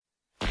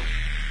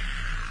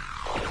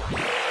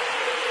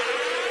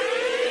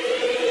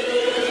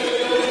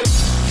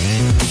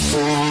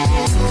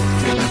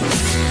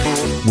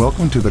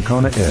Welcome to the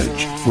Kona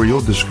Edge, where you'll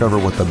discover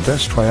what the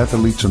best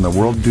triathletes in the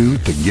world do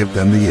to give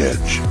them the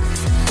edge.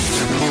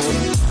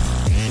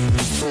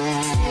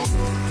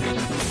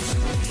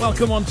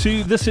 Welcome on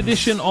to this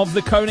edition of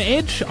the Kona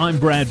Edge. I'm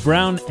Brad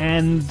Brown,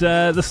 and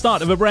the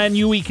start of a brand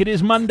new week. It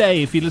is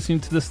Monday. If you're listening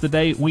to this the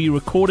day we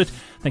record it,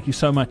 thank you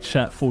so much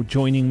for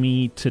joining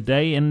me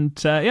today.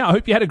 And I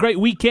hope you had a great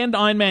weekend.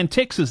 Ironman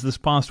Texas this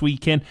past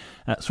weekend.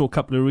 Saw a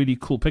couple of really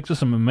cool pictures,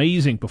 some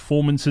amazing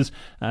performances.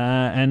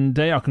 And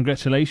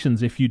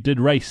congratulations if you did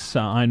race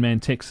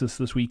Ironman Texas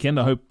this weekend.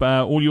 I hope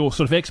all your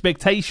sort of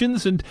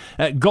expectations and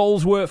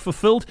goals were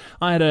fulfilled.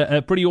 I had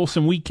a pretty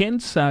awesome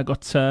weekend.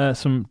 Got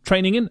some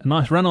training in, a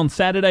nice run on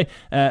Saturday,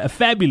 a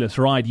fabulous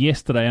ride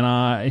yesterday.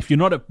 And if you're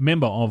not a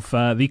member of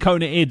the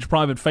Kona Edge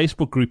private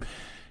Facebook group,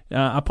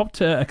 I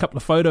popped a couple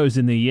of photos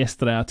in there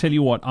yesterday. I'll tell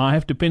you what, I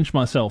have to pinch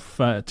myself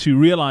to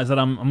realize that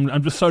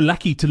I'm just so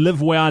lucky to live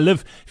where I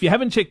live. If you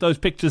haven't checked those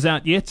pictures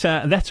out yet,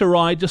 that's a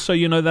ride, just so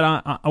you know,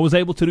 that I was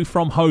able to do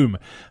from home.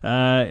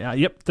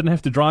 Didn't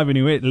have to drive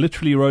anywhere.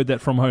 Literally rode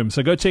that from home.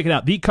 So go check it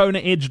out.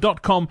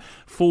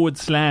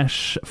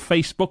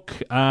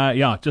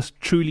 thekonaedge.com/Facebook. Just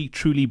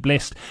truly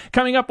blessed.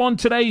 Coming up on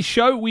today's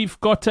show, we've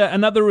got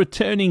another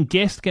returning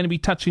guest going to be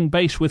touching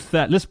base with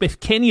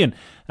Lisbeth Kenyon.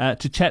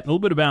 To chat a little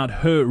bit about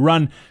her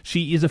run.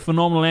 She is a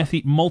phenomenal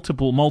athlete,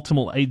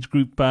 multiple age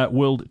group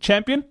world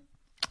champion.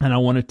 And I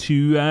wanted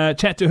to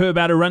chat to her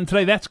about her run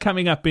today. That's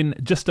coming up in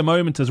just a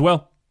moment as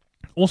well.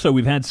 Also,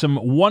 we've had some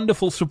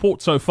wonderful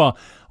support so far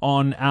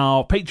on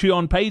our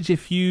Patreon page.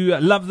 If you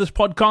love this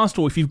podcast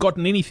or if you've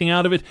gotten anything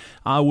out of it,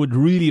 I would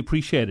really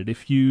appreciate it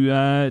if you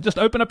just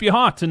open up your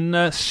heart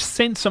and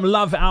send some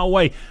love our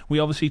way.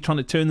 We're obviously trying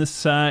to turn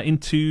this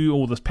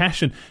this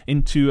passion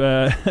into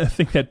a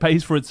thing that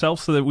pays for itself,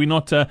 so that we're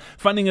not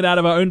funding it out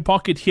of our own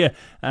pocket here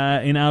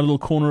in our little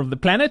corner of the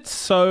planet.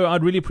 So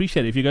I'd really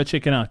appreciate it if you go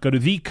check it out. Go to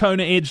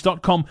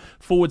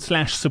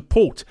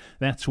thekonaedge.com/support.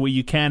 That's where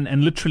you can,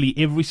 and literally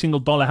every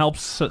single dollar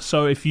helps.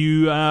 So if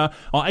you are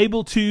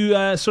able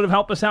to sort of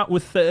help us out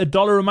with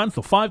 $1 a month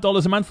or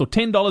 $5 a month or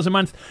 $10 a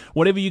month,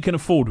 whatever you can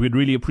afford, we'd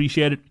really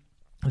appreciate it.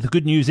 The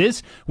good news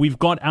is we've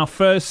got our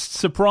first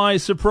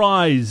surprise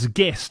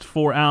guest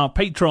for our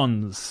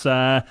patrons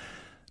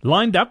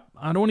lined up.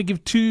 I don't want to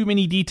give too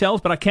many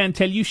details, but I can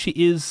tell you she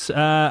is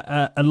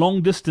a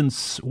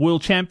long-distance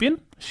world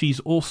champion. She's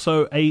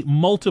also a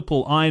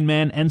multiple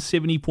Ironman and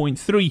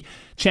 70.3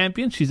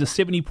 champion. She's a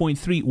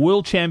 70.3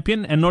 world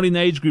champion, and not in the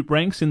age group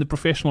ranks, in the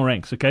professional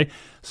ranks, okay?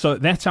 So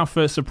that's our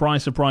first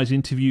surprise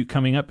interview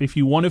coming up. If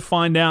you want to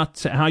find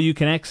out how you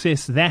can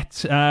access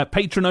that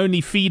patron-only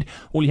feed,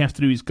 all you have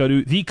to do is go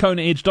to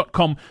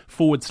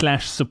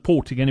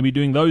thekonaedge.com/support. You're going to be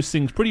doing those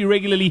things pretty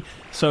regularly,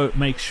 so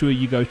make sure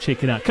you go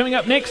check it out. Coming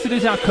up next, it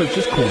is our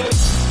Coach's Corner.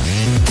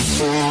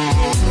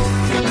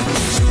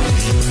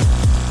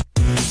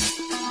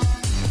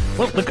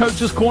 Well, the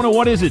Coach's Corner,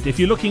 what is it? If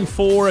you're looking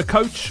for a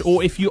coach,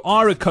 or if you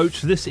are a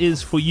coach, this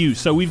is for you.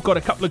 So we've got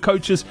a couple of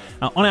coaches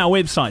on our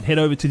website. Head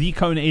over to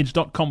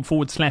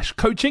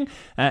thekonaedge.com/coaching.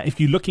 If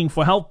you're looking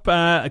for help,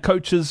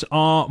 coaches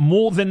are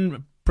more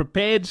than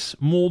prepared,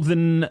 more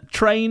than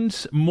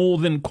trained, more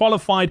than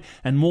qualified,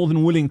 and more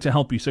than willing to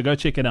help you. So go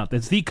check it out.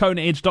 That's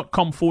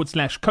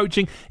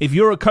thekonaedge.com/coaching. If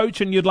you're a coach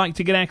and you'd like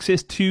to get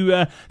access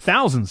to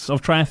thousands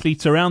of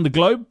triathletes around the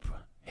globe,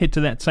 head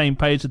to that same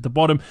page at the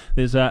bottom.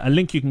 There's a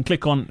link you can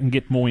click on and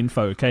get more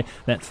info, okay?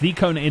 That's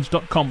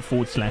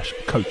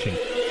thekonaedge.com/coaching.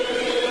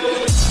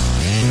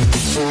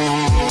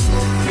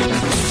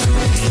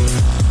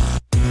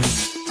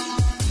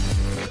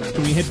 So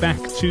we head back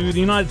to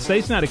the United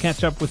States now to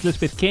catch up with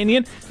Lisbeth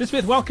Kenyon.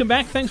 Lisbeth, welcome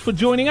back. Thanks for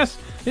joining us.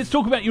 Let's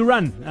talk about your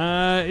run.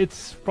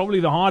 It's probably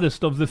the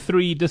hardest of the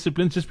three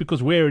disciplines, just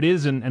because where it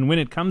is and when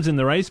it comes in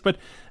the race. But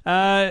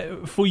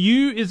for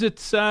you, is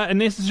it a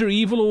necessary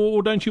evil,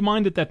 or don't you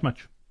mind it that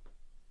much?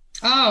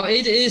 Oh,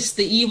 it is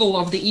the evil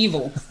of the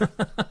evil.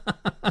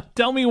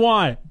 Tell me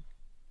why.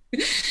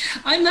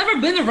 I've never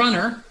been a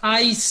runner.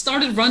 I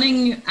started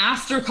running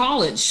after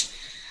college.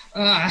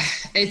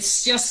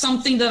 It's just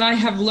something that I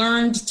have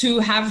learned to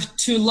have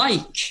to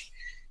like.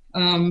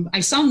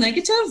 I sound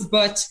negative,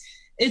 but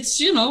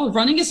it's,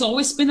 running has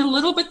always been a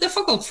little bit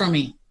difficult for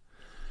me.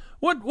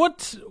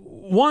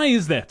 Why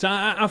is that?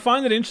 I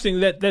find it interesting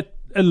that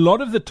a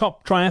lot of the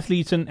top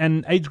triathletes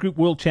and age group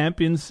world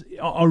champions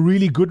are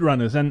really good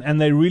runners, and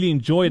they really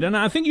enjoy it. And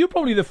I think you're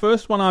probably the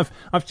first one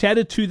I've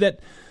chatted to that,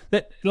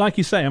 like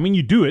you say, I mean,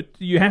 you do it,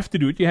 you have to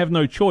do it, you have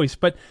no choice,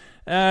 but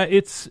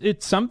it's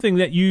something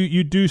that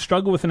you do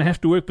struggle with and have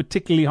to work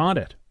particularly hard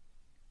at.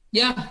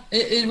 Yeah,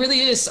 it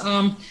really is.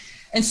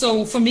 And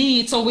so for me,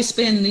 it's always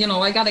been,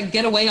 I got to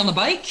get away on the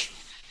bike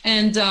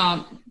and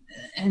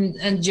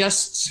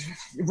just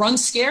run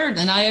scared.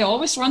 And I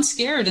always run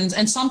scared.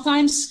 And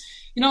sometimes,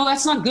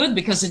 that's not good,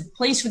 because it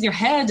plays with your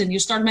head and you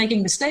start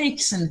making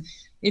mistakes. And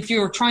if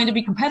you're trying to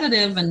be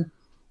competitive and,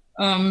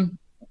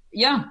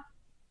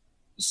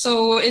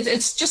 so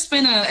it's just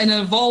been an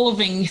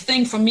evolving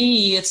thing for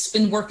me. It's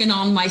been working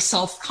on my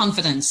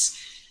self-confidence.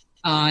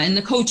 And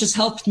the coaches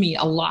helped me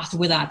a lot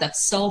with that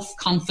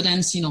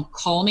self-confidence,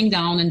 calming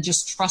down and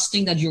just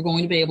trusting that you're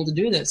going to be able to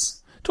do this.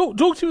 Talk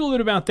to me a little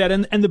bit about that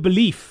and the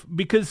belief,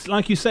 because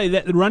like you say,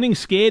 that running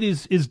scared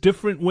is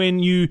different when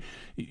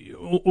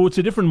or it's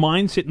a different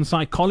mindset and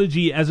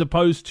psychology as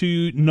opposed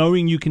to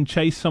knowing you can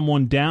chase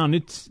someone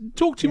down.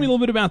 Talk to me a little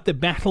bit about the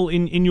battle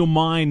in your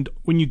mind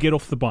when you get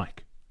off the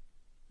bike.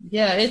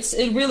 Yeah, it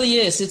really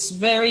is. It's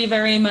very,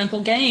 very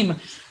mental game.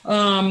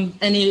 And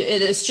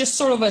it's just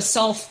sort of a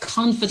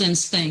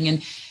self-confidence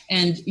thing.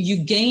 And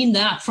you gain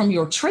that from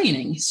your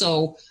training.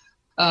 So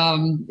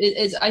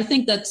I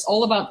think that's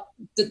all about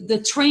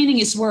the training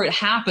is where it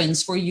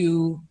happens, where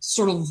you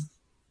sort of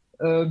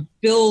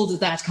build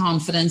that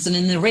confidence. And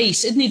in the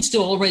race, it needs to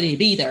already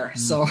be there.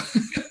 So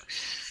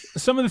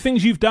some of the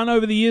things you've done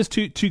over the years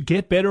to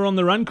get better on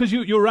the run, because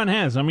your run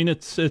has, I mean,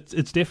 it's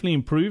definitely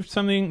improved.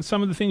 Some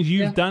of the things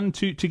you've done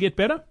to get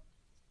better.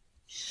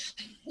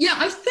 Yeah,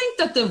 I think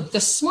that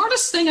the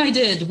smartest thing I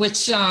did,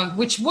 which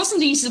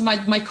wasn't easy,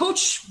 my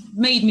coach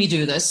made me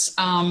do this,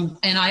 and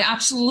I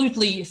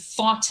absolutely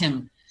fought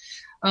him.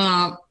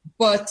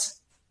 But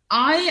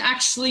I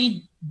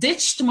actually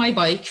ditched my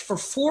bike for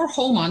 4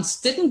 whole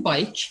months, didn't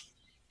bike,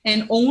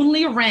 and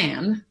only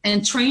ran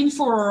and trained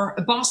for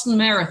a Boston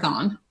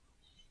Marathon.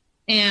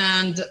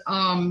 And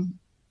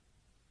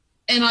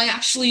I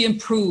actually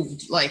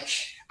improved. Like,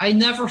 I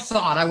never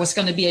thought I was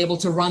going to be able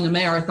to run a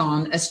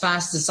marathon as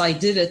fast as I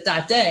did it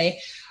that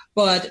day,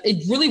 but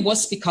it really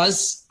was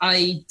because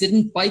I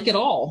didn't bike at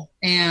all.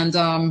 And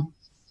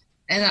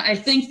I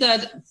think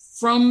that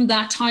from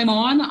that time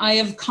on, I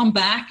have come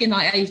back, and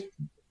I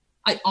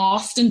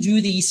often do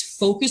these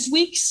focus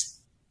weeks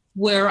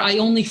where I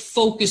only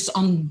focus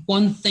on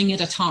one thing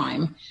at a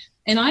time.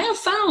 And I have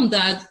found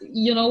that,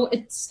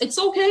 it's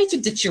okay to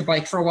ditch your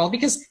bike for a while,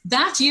 because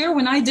that year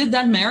when I did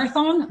that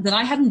marathon that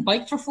I hadn't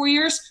biked for 4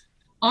 years,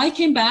 I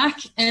came back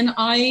and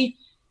I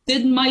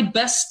did my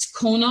best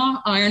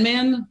Kona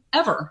Ironman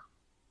ever.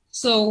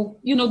 So,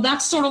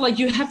 that's sort of like,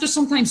 you have to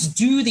sometimes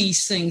do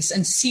these things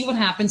and see what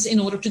happens in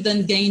order to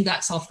then gain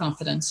that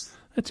self-confidence.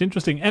 That's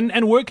interesting. And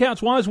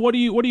workouts wise, what do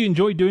you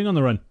enjoy doing on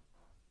the run?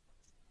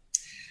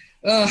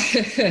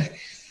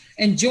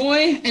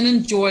 Enjoy.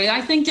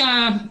 I think,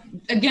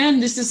 again,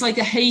 this is like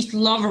a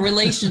hate-love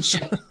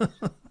relationship.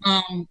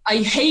 I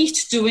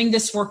hate doing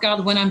this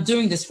workout when I'm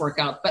doing this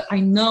workout, but I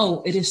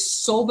know it is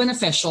so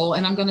beneficial,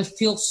 and I'm going to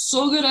feel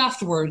so good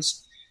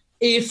afterwards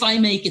if I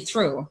make it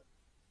through,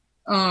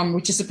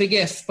 which is a big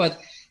if. But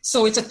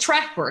so it's a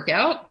track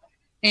workout,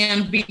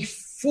 and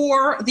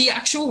before the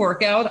actual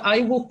workout, I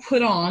will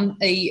put on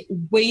a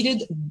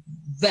weighted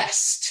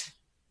vest,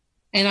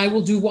 and I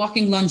will do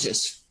walking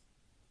lunges.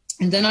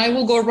 And then I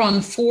will go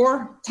run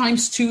 4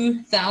 times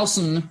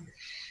 2,000.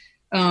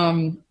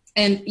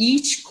 And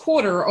each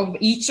quarter of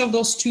each of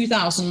those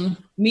 2,000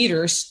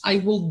 meters, I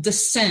will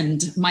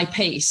descend my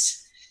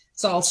pace.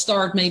 So I'll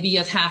start maybe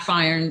at half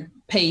iron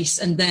pace.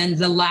 And then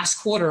the last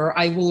quarter,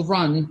 I will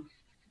run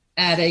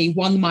at a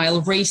 1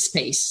 mile race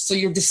pace. So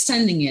you're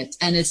descending it.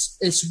 And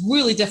it's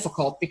really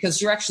difficult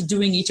because you're actually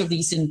doing each of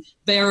these in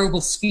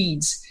variable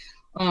speeds.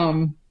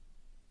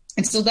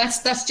 And so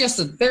that's just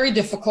a very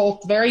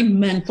difficult, very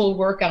mental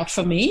workout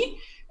for me.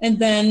 And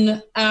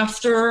then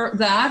after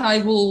that,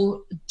 I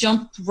will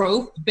jump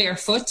rope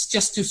barefoot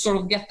just to sort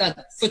of get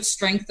that foot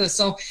strength.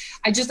 So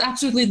I just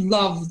absolutely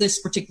love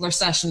this particular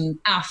session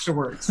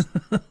afterwards.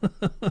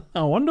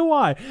 I wonder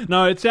why.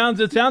 No, it sounds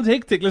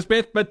hectic,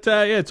 Lisbeth, but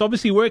it's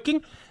obviously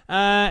working.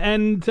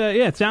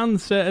 It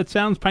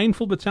sounds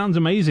painful, but sounds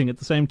amazing at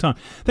the same time.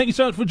 Thank you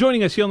so much for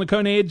joining us here on the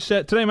Kona Edge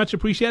today. Much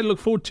appreciated. Look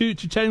forward to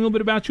chatting a little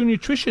bit about your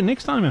nutrition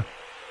next time.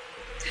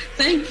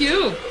 Thank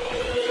you.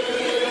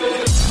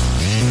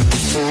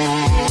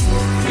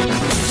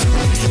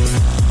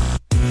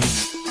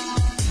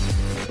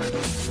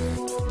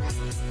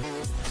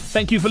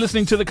 Thank you for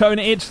listening to the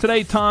Kona Edge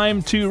today.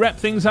 Time to wrap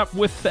things up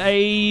with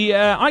a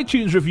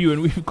iTunes review,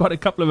 and we've got a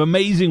couple of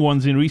amazing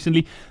ones in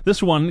recently.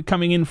 This one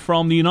coming in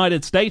from the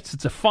United States.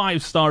 It's a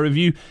 5-star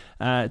review.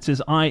 It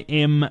says, I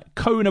am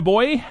Kona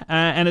Boy,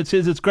 and it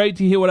says, it's great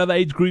to hear what other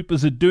age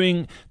groupers are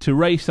doing to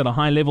race at a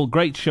high level.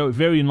 Great show,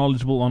 very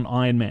knowledgeable on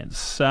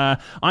Ironmans.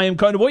 I am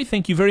Kona Boy.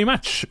 Thank you very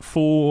much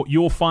for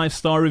your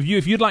 5-star review.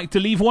 If you'd like to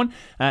leave one,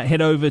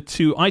 head over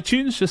to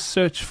iTunes, just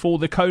search for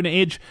the Kona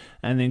Edge,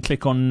 and then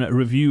click on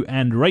review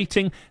and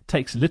rating.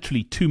 Takes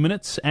literally 2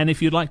 minutes. And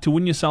if you'd like to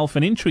win yourself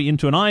an entry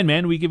into an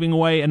Ironman, we're giving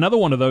away another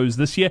one of those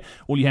this year.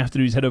 All you have to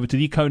do is head over to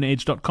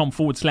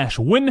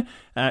thekonaedge.com/win.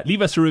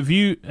 Leave us a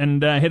review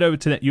and head over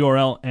to that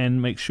URL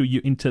and make sure you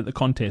enter the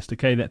contest.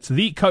 Okay, that's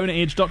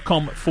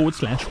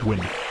thekonaedge.com/win.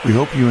 We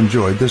hope you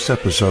enjoyed this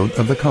episode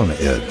of the Kona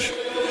Edge.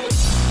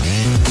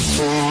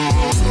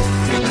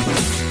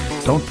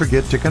 Don't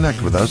forget to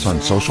connect with us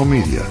on social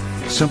media.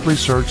 Simply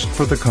search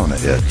for the Kona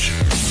Edge.